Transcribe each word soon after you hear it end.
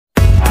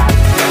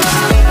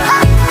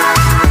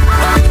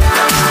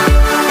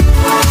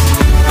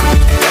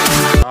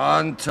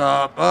on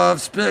top of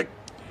spaghetti,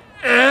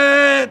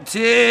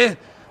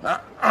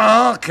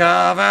 all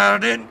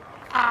covered in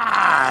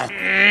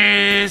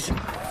ice.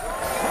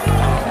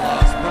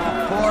 Lost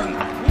my porn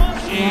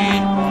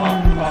machine,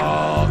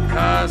 oh,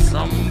 'cause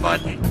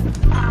somebody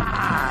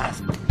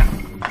asked.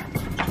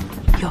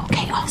 You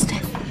okay,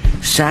 Austin?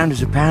 Sound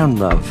is a pound,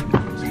 love.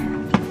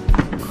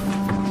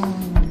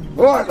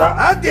 What?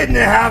 I didn't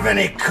have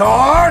any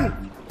corn.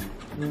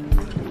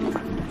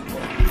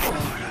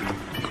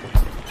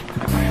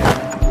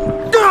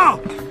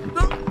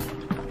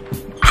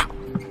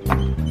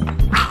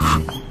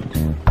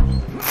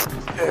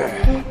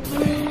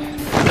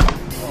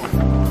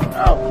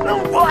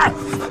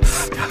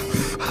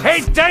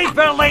 Hey,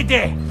 diaper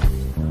lady!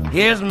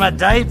 Here's my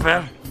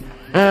diaper.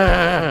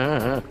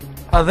 I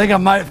think I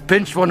might have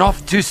pinched one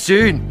off too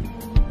soon.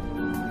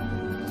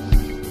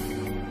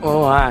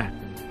 Oh, I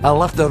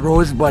left a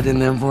rosebud in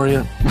there for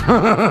you.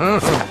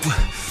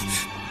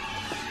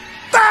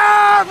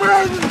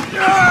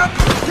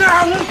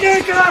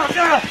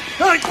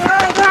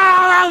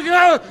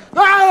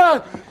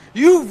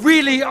 You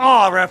really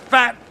are a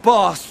fat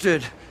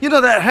bastard. You know,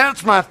 that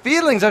hurts my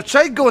feelings. I've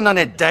tried going on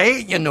a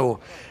diet, you know.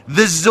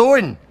 The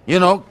zone. You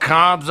know,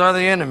 carbs are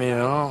the enemy, you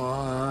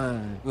know.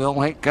 We don't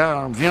like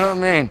carbs, you know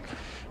what I mean?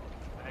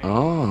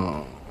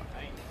 Oh.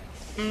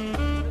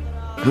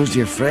 Who's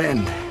your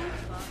friend?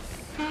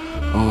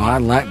 Oh,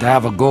 I'd like to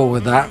have a go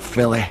with that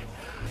filly.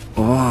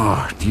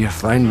 Oh, do you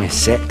find me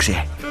sexy?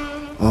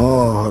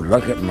 Oh,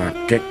 look at my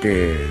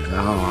titties.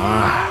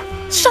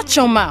 Oh, Shut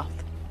your mouth.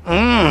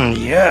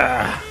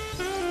 yeah.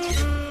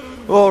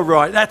 All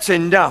right, that's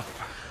enough.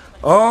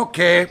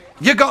 Okay,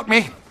 you got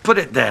me. Put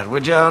it there,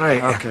 would you? All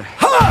right. Okay.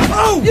 Ha!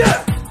 Oh!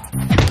 Yeah!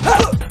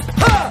 Ha!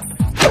 Ha!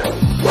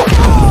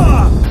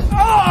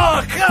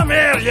 Oh, come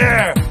here,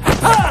 you!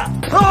 Ha!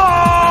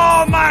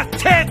 Oh, my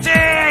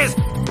titties!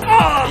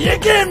 Oh, you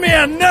gave me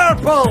a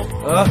nurple!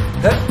 Oh!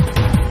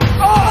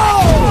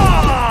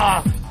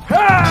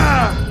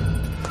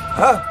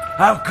 Ha!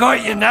 I've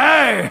got you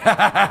now!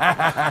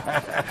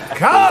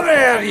 Come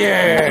here,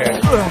 you!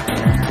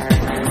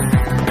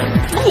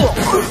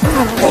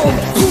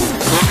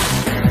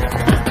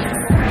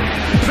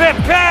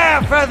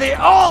 Prepare for the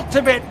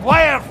ultimate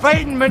wire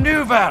fighting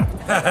maneuver!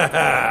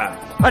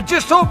 I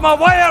just hope my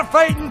wire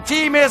fighting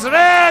team is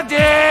ready!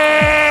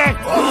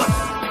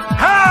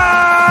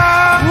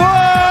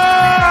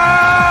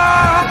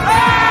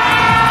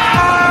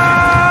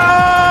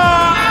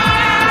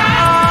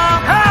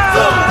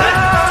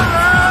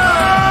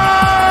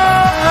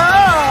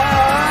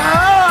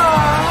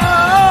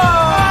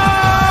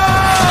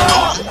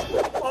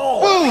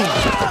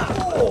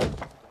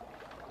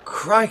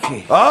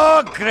 Crikey.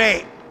 Oh,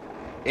 great!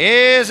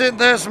 Isn't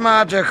this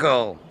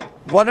magical?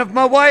 One of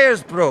my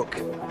wires broke.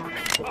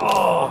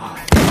 Oh.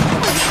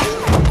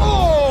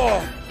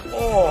 Oh.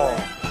 Oh.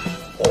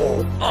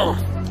 Oh. Oh.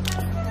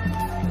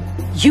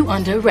 You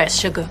under arrest,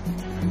 sugar.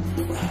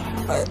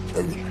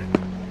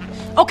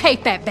 Okay,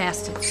 fat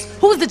bastard.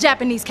 Who's the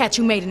Japanese cat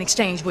you made an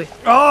exchange with?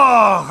 Oh,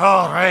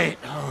 all right.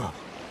 Oh.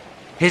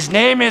 His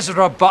name is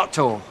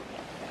Roboto.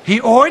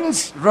 He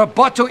owns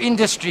Roboto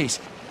Industries.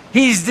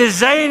 He's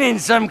designing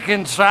some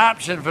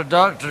contraption for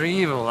Dr.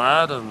 Evil,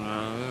 I don't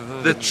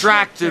know. The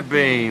tractor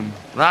beam.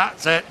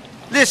 That's it.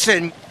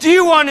 Listen, do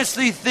you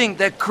honestly think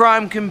that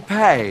crime can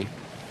pay?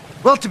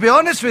 Well, to be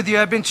honest with you,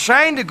 I've been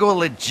trying to go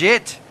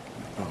legit.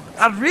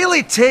 I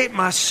really take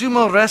my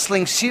sumo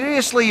wrestling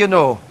seriously, you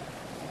know.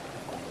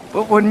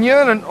 But when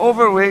you're an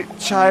overweight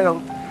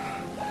child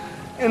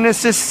in a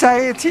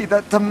society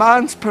that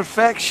demands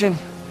perfection,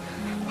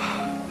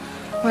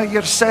 well,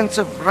 your sense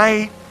of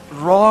right,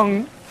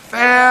 wrong,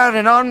 fair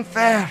and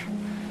unfair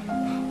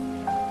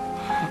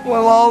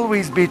will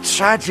always be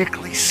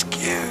tragically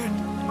skewed.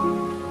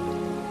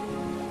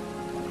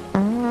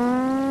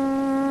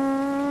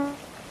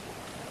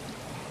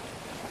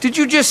 Did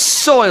you just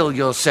soil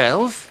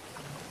yourself?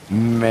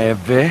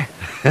 Maybe.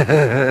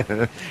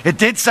 It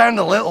did sound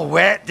a little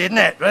wet, didn't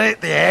it? Right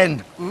at the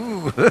end.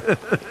 Ooh.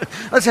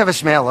 Let's have a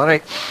smell, all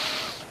right?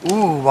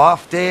 Ooh,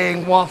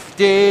 wafting,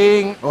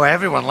 wafting. Oh,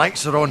 everyone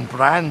likes their own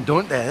brand,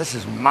 don't they? This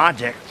is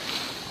magic.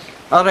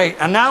 All right,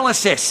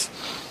 analysis.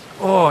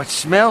 Oh, it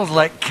smells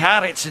like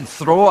carrots and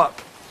throw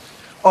up.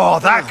 Oh,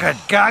 that could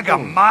gag a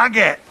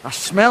maggot. I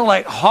smell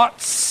like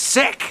hot,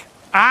 sick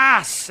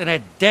ass and a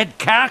dead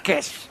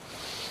carcass.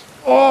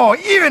 Oh,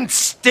 even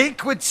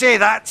Stink would say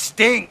that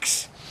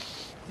stinks.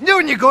 You know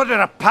when you go to an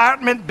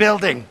apartment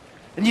building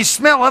and you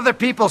smell other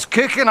people's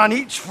cooking on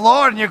each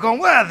floor and you're going,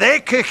 what are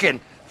they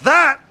cooking?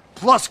 That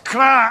plus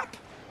crap.